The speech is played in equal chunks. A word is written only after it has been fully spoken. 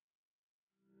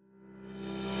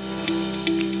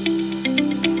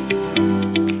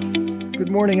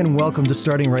Good morning and welcome to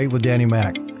Starting Right with Danny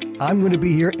Mac. I'm going to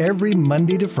be here every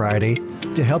Monday to Friday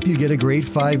to help you get a great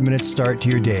 5-minute start to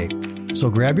your day. So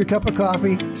grab your cup of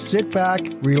coffee, sit back,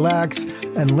 relax,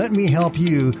 and let me help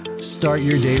you start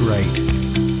your day right.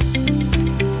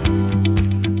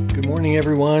 Good morning,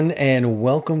 everyone, and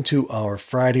welcome to our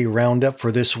Friday roundup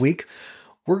for this week.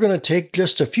 We're going to take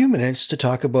just a few minutes to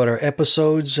talk about our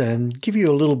episodes and give you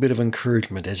a little bit of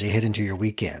encouragement as you head into your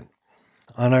weekend.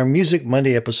 On our Music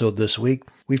Monday episode this week,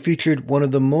 we featured one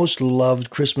of the most loved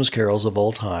Christmas carols of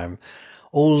all time,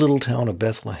 O Little Town of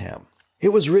Bethlehem. It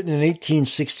was written in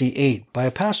 1868 by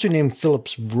a pastor named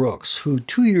Phillips Brooks, who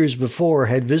 2 years before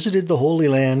had visited the Holy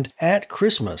Land at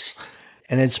Christmas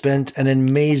and had spent an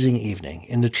amazing evening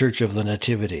in the Church of the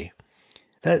Nativity.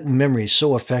 That memory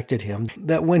so affected him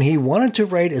that when he wanted to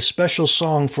write a special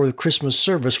song for the Christmas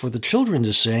service for the children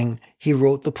to sing, he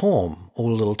wrote the poem, O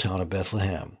Little Town of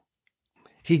Bethlehem.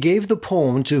 He gave the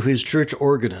poem to his church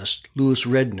organist, Louis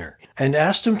Redner, and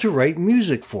asked him to write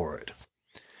music for it.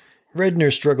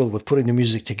 Redner struggled with putting the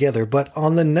music together, but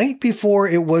on the night before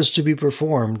it was to be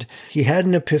performed, he had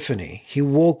an epiphany. He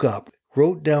woke up,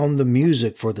 wrote down the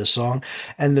music for the song,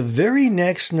 and the very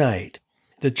next night,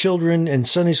 the children and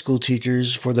Sunday school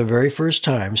teachers, for the very first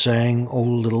time, sang O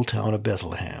Little Town of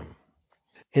Bethlehem.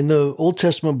 In the Old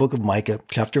Testament book of Micah,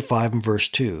 chapter 5 and verse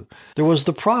 2, there was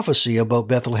the prophecy about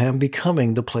Bethlehem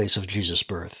becoming the place of Jesus'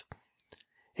 birth.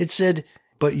 It said,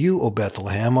 "But you, O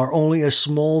Bethlehem, are only a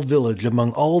small village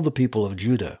among all the people of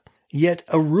Judah. Yet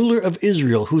a ruler of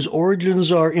Israel, whose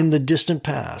origins are in the distant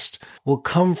past, will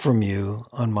come from you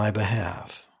on my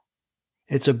behalf."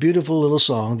 It's a beautiful little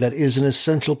song that is an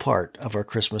essential part of our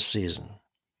Christmas season.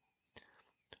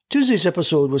 Tuesday's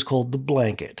episode was called The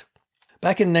Blanket.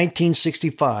 Back in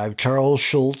 1965, Charles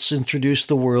Schulz introduced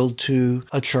the world to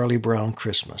A Charlie Brown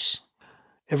Christmas.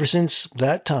 Ever since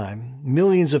that time,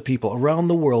 millions of people around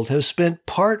the world have spent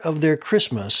part of their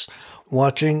Christmas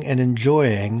watching and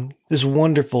enjoying this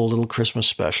wonderful little Christmas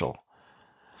special.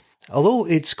 Although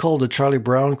it's called A Charlie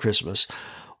Brown Christmas,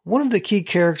 one of the key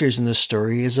characters in this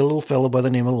story is a little fellow by the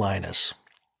name of Linus.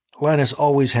 Linus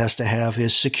always has to have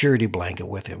his security blanket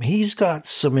with him. He's got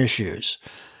some issues.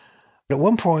 At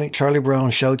one point, Charlie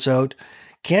Brown shouts out,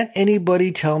 "Can't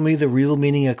anybody tell me the real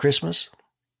meaning of Christmas?"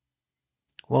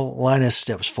 Well, Linus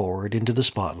steps forward into the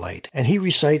spotlight, and he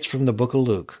recites from the book of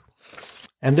Luke.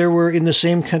 "And there were in the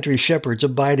same country shepherds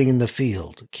abiding in the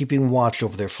field, keeping watch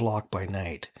over their flock by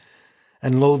night.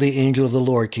 And lo, the angel of the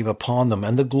Lord came upon them,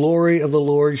 and the glory of the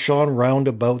Lord shone round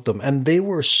about them, and they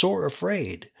were sore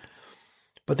afraid.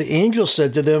 But the angel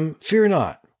said to them, Fear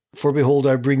not. For behold,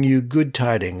 I bring you good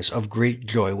tidings of great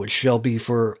joy, which shall be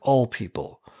for all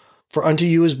people. For unto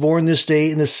you is born this day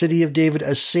in the city of David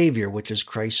a Savior, which is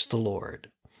Christ the Lord."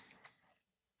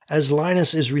 As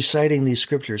Linus is reciting these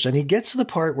scriptures, and he gets to the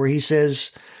part where he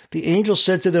says, "The angel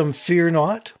said to them, Fear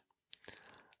not,"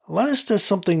 Linus does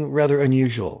something rather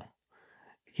unusual.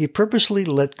 He purposely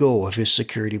let go of his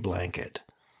security blanket.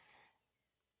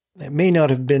 It may not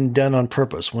have been done on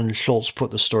purpose when Schulz put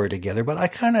the story together, but I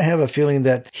kind of have a feeling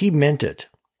that he meant it.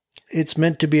 It's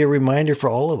meant to be a reminder for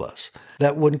all of us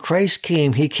that when Christ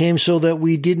came, he came so that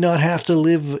we did not have to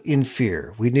live in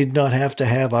fear. We did not have to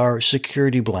have our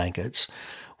security blankets.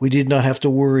 We did not have to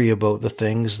worry about the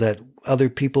things that other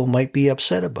people might be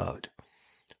upset about.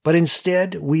 But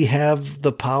instead, we have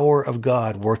the power of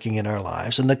God working in our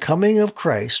lives. And the coming of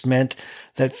Christ meant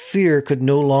that fear could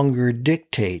no longer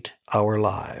dictate our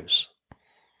lives.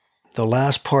 The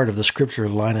last part of the scripture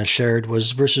Linus shared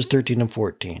was verses 13 and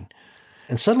 14.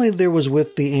 "And suddenly there was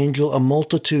with the angel a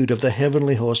multitude of the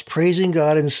heavenly host, praising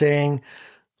God and saying,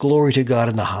 Glory to God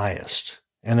in the highest,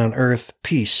 and on earth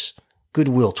peace,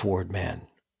 goodwill toward men."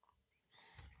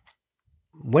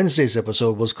 Wednesday's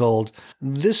episode was called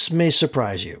This May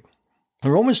Surprise You.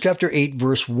 In Romans chapter 8,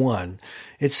 verse 1,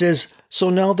 it says, "So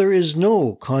now there is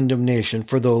no condemnation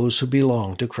for those who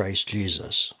belong to Christ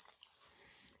Jesus."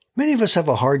 Many of us have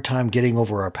a hard time getting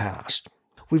over our past.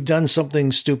 We've done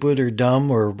something stupid or dumb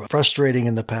or frustrating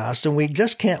in the past, and we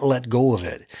just can't let go of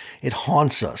it. It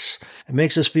haunts us. It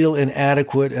makes us feel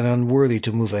inadequate and unworthy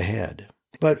to move ahead.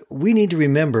 But we need to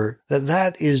remember that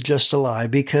that is just a lie,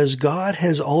 because God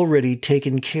has already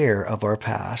taken care of our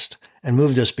past and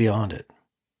moved us beyond it.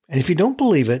 And if you don't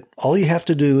believe it, all you have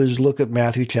to do is look at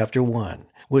Matthew chapter 1,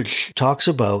 which talks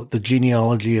about the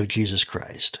genealogy of Jesus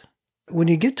Christ. When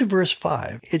you get to verse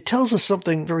 5, it tells us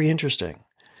something very interesting.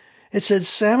 It said,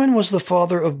 Salmon was the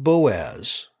father of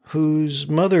Boaz, whose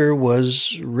mother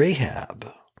was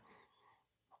Rahab.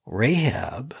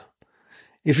 Rahab?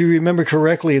 If you remember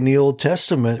correctly in the Old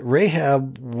Testament,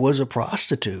 Rahab was a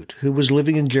prostitute who was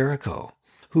living in Jericho.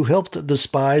 who helped the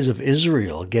spies of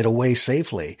Israel get away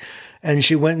safely, and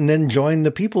she went and then joined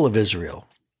the people of Israel.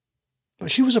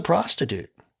 But she was a prostitute,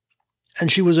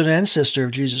 and she was an ancestor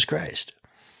of Jesus Christ.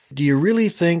 Do you really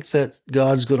think that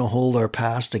God's going to hold our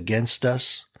past against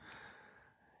us?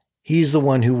 He's the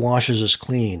one who washes us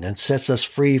clean and sets us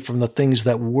free from the things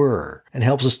that were and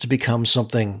helps us to become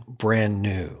something brand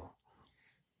new.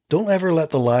 Don't ever let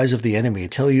the lies of the enemy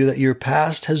tell you that your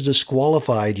past has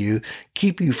disqualified you,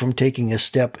 keep you from taking a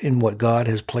step in what God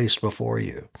has placed before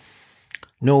you.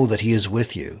 Know that He is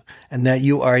with you and that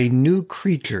you are a new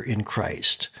creature in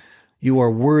Christ. You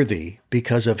are worthy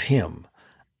because of Him.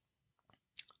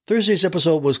 Thursday's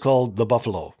episode was called The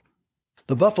Buffalo.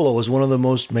 The buffalo is one of the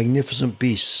most magnificent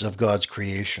beasts of God's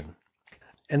creation.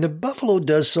 And the buffalo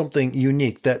does something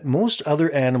unique that most other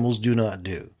animals do not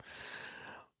do.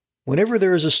 Whenever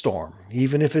there is a storm,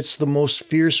 even if it's the most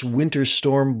fierce winter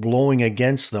storm blowing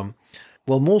against them,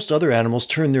 while most other animals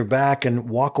turn their back and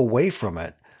walk away from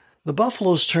it, the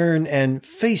buffaloes turn and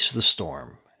face the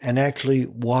storm and actually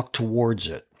walk towards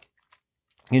it.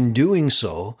 In doing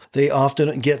so, they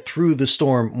often get through the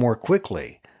storm more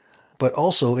quickly. But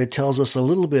also it tells us a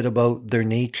little bit about their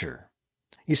nature.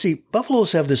 You see,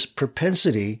 buffaloes have this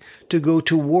propensity to go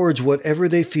towards whatever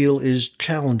they feel is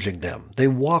challenging them. They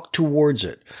walk towards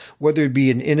it, whether it be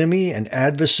an enemy, an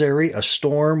adversary, a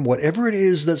storm, whatever it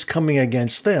is that's coming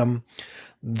against them,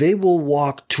 they will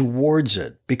walk towards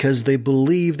it because they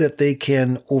believe that they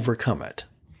can overcome it.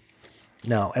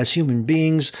 Now, as human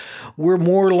beings, we're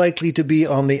more likely to be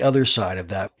on the other side of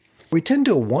that. We tend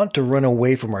to want to run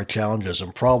away from our challenges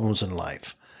and problems in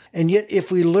life. And yet,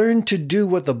 if we learn to do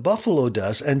what the buffalo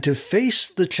does and to face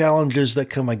the challenges that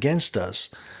come against us,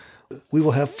 we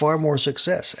will have far more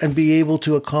success and be able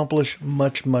to accomplish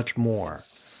much, much more.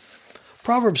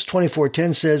 Proverbs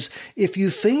 24:10 says, "If you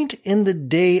faint in the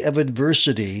day of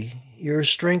adversity, your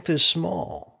strength is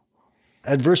small."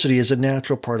 Adversity is a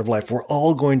natural part of life. We're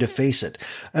all going to face it,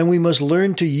 and we must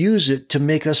learn to use it to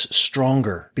make us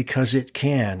stronger because it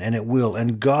can and it will,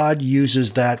 and God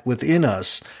uses that within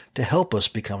us to help us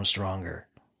become stronger.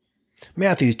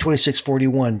 Matthew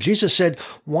 26:41, Jesus said,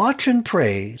 "Watch and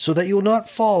pray so that you will not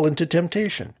fall into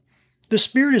temptation. The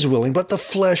spirit is willing, but the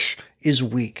flesh is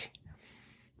weak."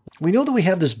 We know that we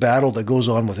have this battle that goes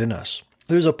on within us.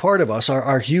 There's a part of us,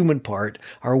 our human part,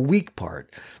 our weak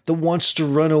part, that wants to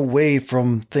run away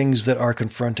from things that are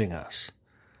confronting us.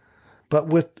 But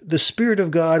with the Spirit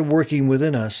of God working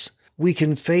within us, we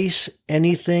can face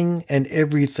anything and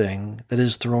everything that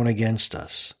is thrown against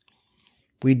us.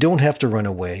 We don't have to run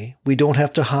away. We don't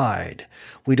have to hide.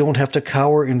 We don't have to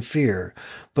cower in fear,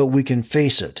 but we can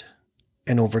face it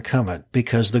and overcome it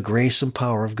because the grace and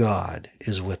power of God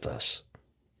is with us.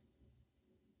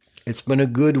 It's been a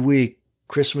good week.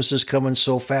 Christmas is coming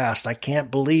so fast. I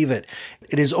can't believe it.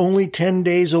 It is only 10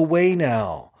 days away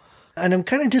now. And I'm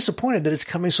kind of disappointed that it's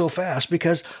coming so fast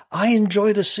because I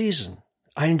enjoy the season.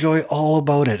 I enjoy all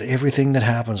about it, everything that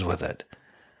happens with it.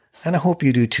 And I hope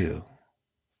you do too.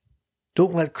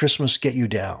 Don't let Christmas get you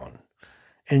down.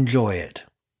 Enjoy it.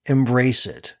 Embrace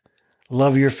it.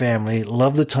 Love your family.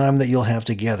 Love the time that you'll have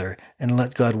together and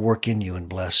let God work in you and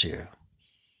bless you.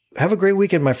 Have a great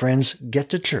weekend, my friends. Get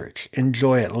to church.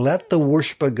 Enjoy it. Let the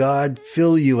worship of God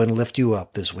fill you and lift you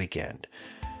up this weekend.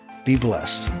 Be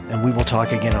blessed, and we will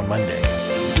talk again on Monday.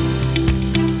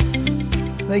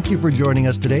 Thank you for joining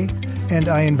us today, and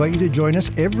I invite you to join us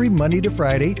every Monday to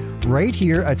Friday right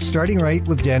here at Starting Right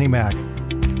with Danny Mack.